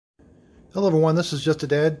Hello everyone, this is Just a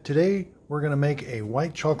Dad. Today we're going to make a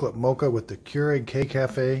white chocolate mocha with the Keurig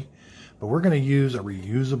K-Cafe, but we're going to use a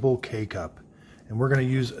reusable K-Cup. And we're going to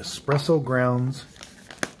use espresso grounds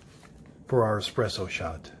for our espresso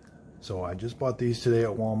shot. So I just bought these today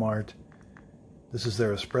at Walmart. This is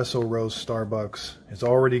their espresso roast Starbucks. It's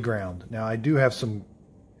already ground. Now I do have some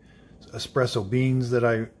espresso beans that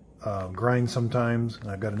I grind sometimes, and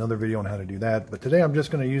I've got another video on how to do that. But today I'm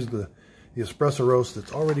just going to use the espresso roast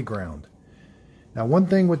that's already ground. Now, one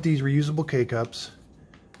thing with these reusable K-Cups,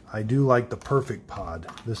 I do like the Perfect Pod.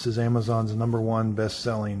 This is Amazon's #1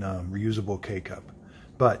 best-selling reusable K-Cup.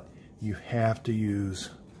 But you have to use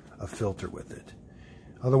a filter with it.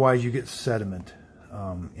 Otherwise, you get sediment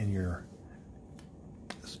in your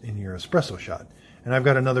espresso shot. And I've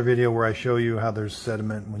got another video where I show you how there's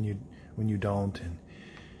sediment when you don't. And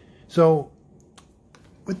so,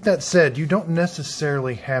 with that said, you don't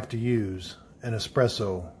necessarily have to use an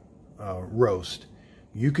espresso roast.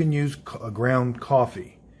 You can use a ground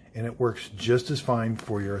coffee and it works just as fine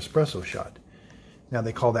for your espresso shot. Now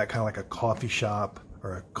they call that kind of like a coffee shop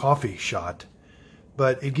or a coffee shot,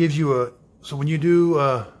 but it gives you so when you do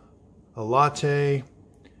a latte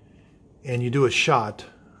and you do a shot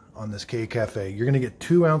on this K-Cafe, you're going to get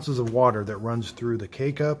 2 ounces of water that runs through the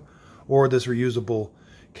K-Cup or this reusable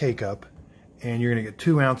K-Cup, and you're going to get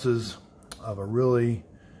 2 ounces of a really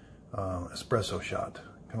espresso shot,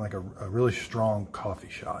 kind of like a really strong coffee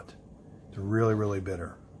shot. It's really, really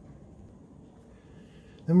bitter.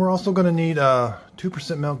 Then we're also going to need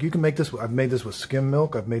 2% milk. You can make this. I've made this with skim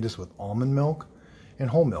milk. I've made this with almond milk and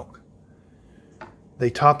whole milk. They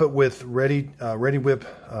top it with Reddi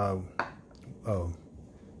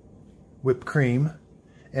whipped cream,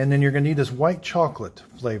 and then you're going to need this white chocolate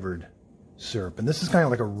flavored syrup, and this is kind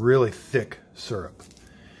of like a really thick syrup.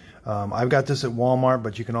 I've got this at Walmart,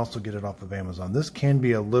 but you can also get it off of Amazon. This can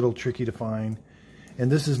be a little tricky to find,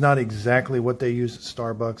 and this is not exactly what they use at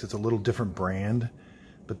Starbucks. It's a little different brand,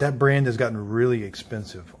 but that brand has gotten really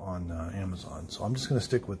expensive on Amazon, so I'm just going to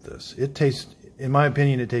stick with this. It tastes, in my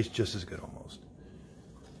opinion, it tastes just as good almost.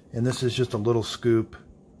 And this is just a little scoop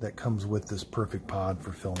that comes with this Perfect Pod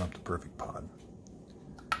for filling up the Perfect Pod.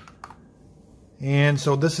 And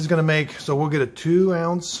so this is going to make, so we'll get a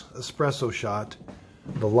 2-ounce espresso shot.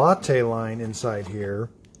 The latte line inside here,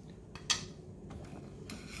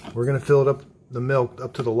 we're going to fill it up, the milk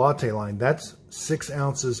up to the latte line. That's 6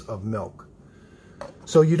 ounces of milk.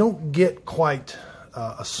 So you don't get quite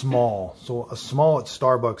a small. So a small at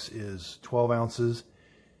Starbucks is 12 ounces.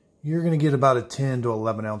 You're going to get about a 10 to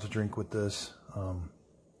 11 ounce drink with this.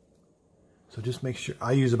 So just make sure,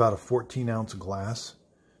 I use about a 14-ounce glass,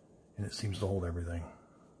 and it seems to hold everything.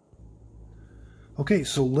 Okay,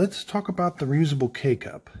 so let's talk about the reusable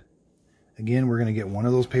K-Cup. Again, we're going to get one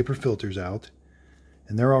of those paper filters out,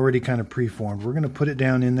 and they're already kind of preformed. We're going to put it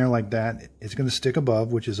down in there like that. It's going to stick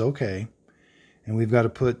above, which is okay. And we've got to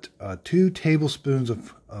put 2 tablespoons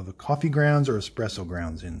of coffee grounds or espresso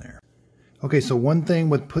grounds in there. Okay, so one thing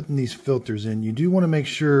with putting these filters in, you do want to make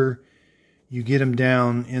sure you get them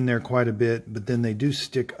down in there quite a bit, but then they do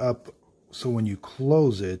stick up, so when you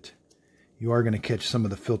close it, you are going to catch some of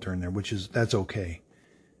the filter in there, that's okay.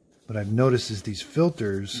 But I've noticed is these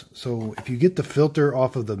filters, so if you get the filter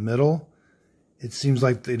off of the middle, it seems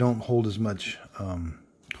like they don't hold as much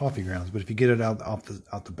coffee grounds. But if you get it out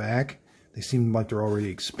the back, they seem like they're already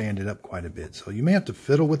expanded up quite a bit. So you may have to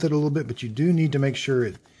fiddle with it a little bit, but you do need to make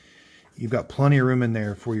sure you've got plenty of room in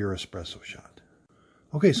there for your espresso shot.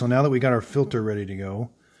 Okay, so now that we got our filter ready to go,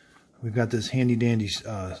 we've got this handy dandy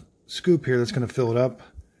scoop here that's going to fill it up.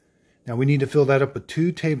 Now we need to fill that up with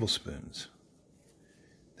 2 tablespoons.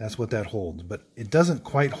 That's what that holds, but it doesn't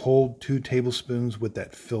quite hold 2 tablespoons with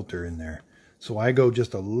that filter in there. So I go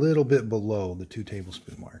just a little bit below the 2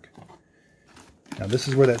 tablespoon mark. Now this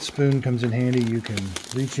is where that spoon comes in handy. You can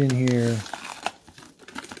reach in here.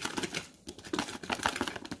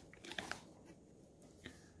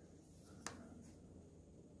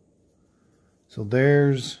 So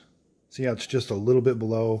there's, see how it's just a little bit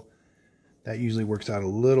below? That usually works out a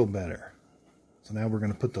little better. So now we're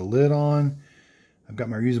going to put the lid on. I've got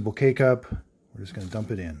my reusable K-Cup. We're just going to dump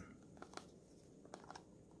it in.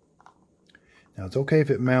 Now it's okay if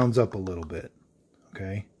it mounds up a little bit.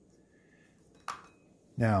 Okay.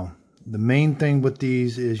 Now the main thing with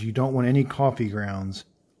these is you don't want any coffee grounds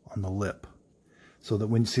on the lip. So that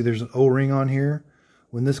when you see there's an O-ring on here,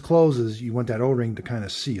 when this closes, you want that O-ring to kind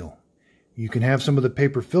of seal. You can have some of the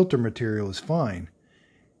paper filter material is fine,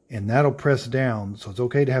 and that'll press down, so it's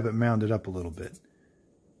okay to have it mounded up a little bit.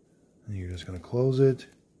 And you're just going to close it,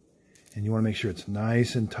 and you want to make sure it's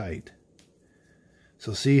nice and tight.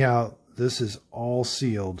 So see how this is all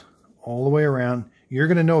sealed all the way around. You're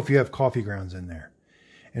going to know if you have coffee grounds in there.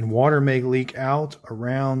 And water may leak out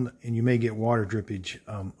around, and you may get water drippage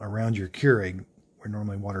around your Keurig where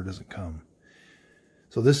normally water doesn't come.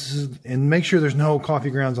 So this is, and make sure there's no coffee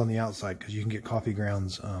grounds on the outside, because you can get coffee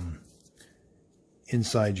grounds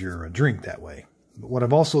inside your drink that way. But what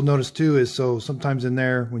I've also noticed too is, so sometimes in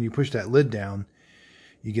there, when you push that lid down,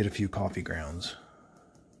 you get a few coffee grounds.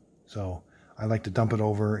 So I like to dump it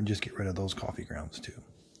over and just get rid of those coffee grounds too.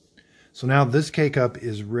 So now this K-Cup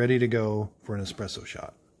is ready to go for an espresso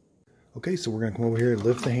shot. Okay, so we're going to come over here and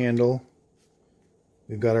lift the handle.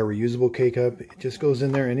 We've got our reusable K-Cup. It just goes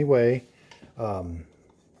in there anyway.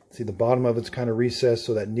 See, the bottom of it's kind of recessed,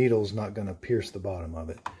 so that needle's not going to pierce the bottom of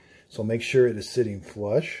it. So make sure it is sitting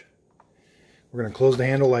flush. We're going to close the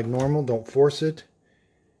handle like normal. Don't force it.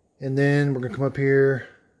 And then we're going to come up here.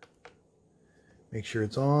 Make sure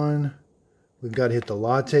it's on. We've got to hit the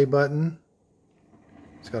latte button.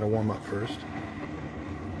 It's got to warm up first.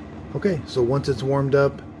 Okay, so once it's warmed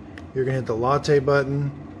up, you're going to hit the latte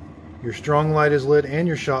button. Your strong light is lit and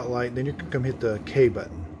your shot light. Then you can come hit the K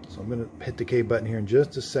button. So I'm going to hit the K button here in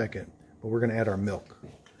just a second. But we're going to add our milk.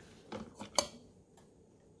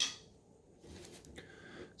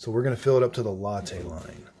 So we're going to fill it up to the latte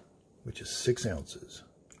line, which is 6 ounces.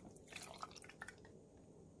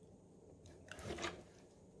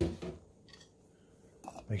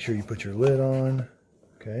 Make sure you put your lid on.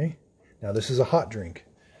 Okay. Now this is a hot drink.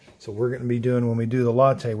 So we're going to be doing, when we do the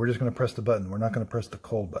latte, we're just going to press the button. We're not going to press the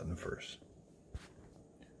cold button first.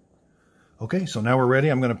 Okay, so now we're ready.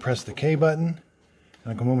 I'm going to press the K button.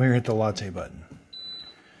 And I'll come over here and hit the latte button.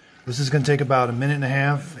 This is going to take about 1.5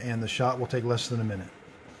 minutes, and the shot will take less than a minute.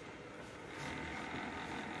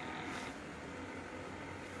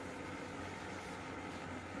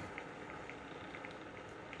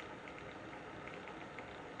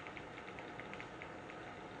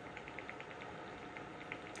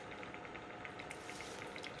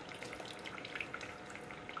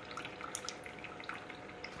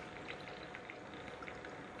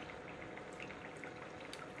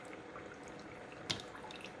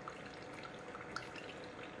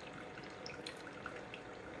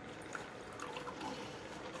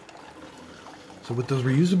 So with those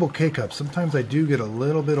reusable K-Cups, sometimes I do get a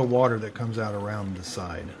little bit of water that comes out around the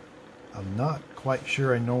side. I'm not quite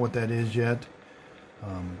sure I know what that is yet.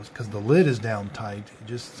 Because the lid is down tight.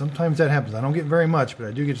 Just sometimes that happens. I don't get very much, but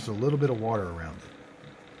I do get just a little bit of water around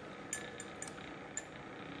it.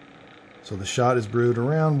 So the shot is brewed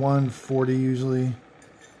around 140 usually.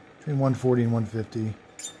 Between 140 and 150.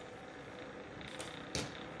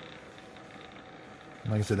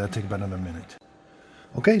 Like I said, that'll take about another minute.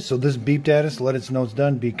 Okay, so this beeped at us, let us know it's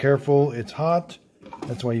done. Be careful, it's hot.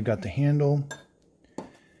 That's why you've got the handle.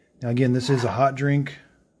 Now again, this is a hot drink.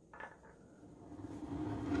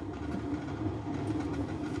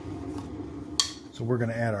 So we're going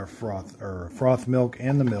to add our froth milk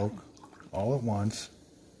and the milk all at once.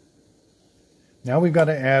 Now we've got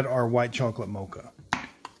to add our white chocolate mocha.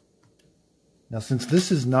 Now since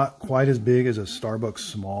this is not quite as big as a Starbucks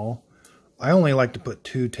small, I only like to put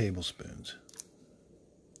 2 tablespoons.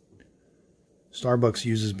 Starbucks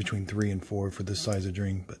uses between 3 and 4 for this size of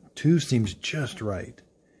drink, but 2 seems just right.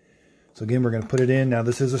 So again, we're going to put it in. Now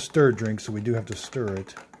this is a stirred drink, so we do have to stir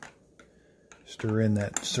it. Stir in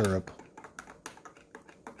that syrup.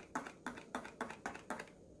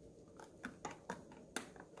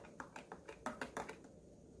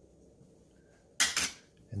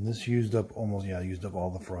 And this used up almost, yeah, used up all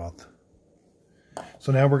the froth.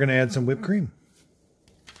 So now we're going to add some whipped cream.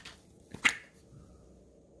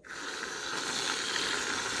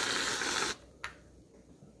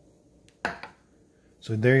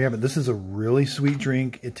 So there you have it. This is a really sweet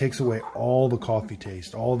drink. It takes away all the coffee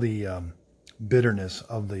taste, all the bitterness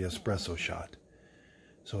of the espresso shot.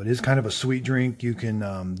 So it is kind of a sweet drink. You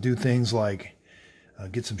can do things like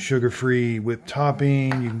get some sugar-free whipped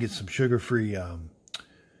topping. You can get some sugar-free,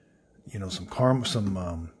 you know,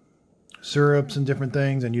 some syrups and different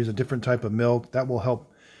things, and use a different type of milk. That will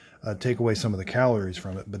help take away some of the calories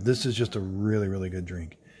from it. But this is just a really, really good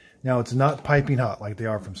drink. Now, it's not piping hot like they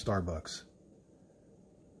are from Starbucks.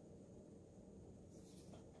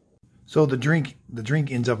 So the drink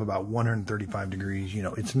ends up about 135 degrees. You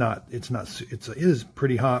know, it is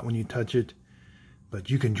pretty hot when you touch it, but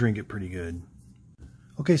you can drink it pretty good.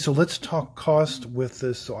 Okay, so let's talk cost with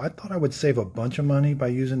this. So I thought I would save a bunch of money by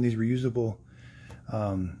using these reusable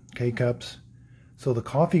K-Cups. So the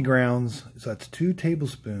coffee grounds, so that's 2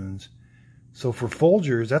 tablespoons. So for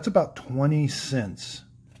Folgers, that's about 20 cents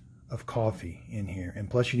of coffee in here. And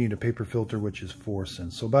plus you need a paper filter, which is 4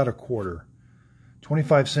 cents. So about a quarter.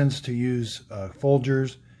 25 cents to use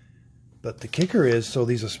Folgers. But the kicker is, so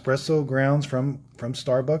these espresso grounds from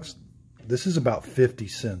Starbucks, this is about 50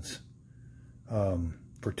 cents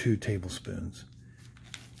for 2 tablespoons.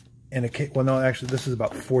 And well, no, actually, this is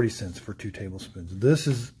about 40 cents for 2 tablespoons. This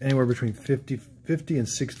is anywhere between 50 and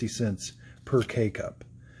 60 cents per K-cup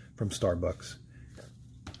from Starbucks.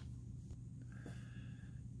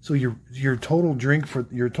 So your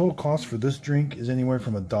total cost for this drink is anywhere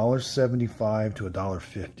from $1.75 to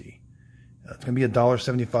 $1.50. It's going to be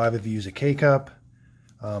 $1.75 if you use a K-cup.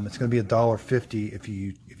 It's going to be $1.50 if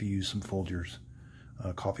you use some Folgers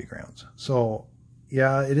coffee grounds. So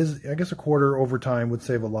yeah, it is. I guess a quarter over time would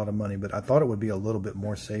save a lot of money, but I thought it would be a little bit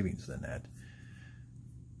more savings than that.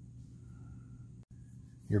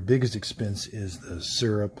 Your biggest expense is the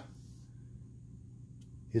syrup.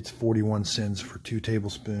 It's 41 cents for 2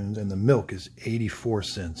 tablespoons, and the milk is 84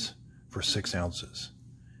 cents for 6 ounces.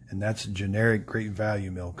 And that's generic great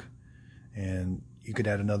value milk. And you could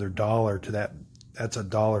add another $1 to that. That's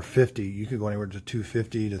 $1.50. You could go anywhere to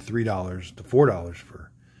 $2.50 to $3 to $4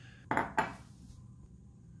 for.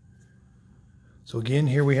 So again,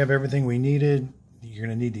 here we have everything we needed. You're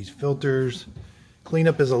going to need these filters.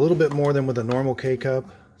 Cleanup is a little bit more than with a normal K-cup.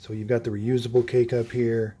 So you've got the reusable K-cup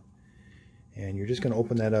here. And you're just going to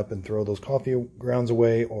open that up and throw those coffee grounds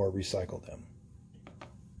away or recycle them.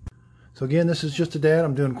 So again, this is just a dad.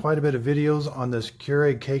 I'm doing quite a bit of videos on this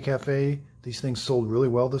Keurig K-Cafe. These things sold really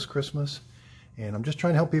well this Christmas. And I'm just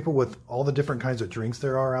trying to help people with all the different kinds of drinks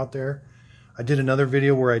there are out there. I did another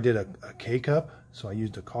video where I did a K-cup. So I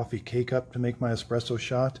used a coffee K-cup to make my espresso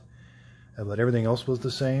shot. But everything else was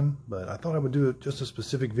the same. But I thought I would do just a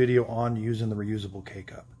specific video on using the reusable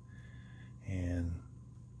K-cup. And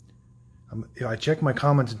I check my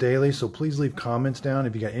comments daily, so please leave comments down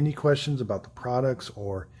if you got any questions about the products,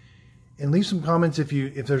 and leave some comments if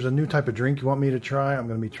there's a new type of drink you want me to try. I'm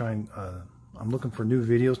going to be trying. I'm looking for new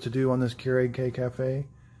videos to do on this Keurig K-Cafe,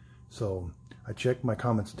 so I check my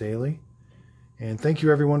comments daily. And thank you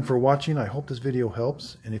everyone for watching. I hope this video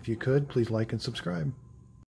helps, and if you could, please like and subscribe.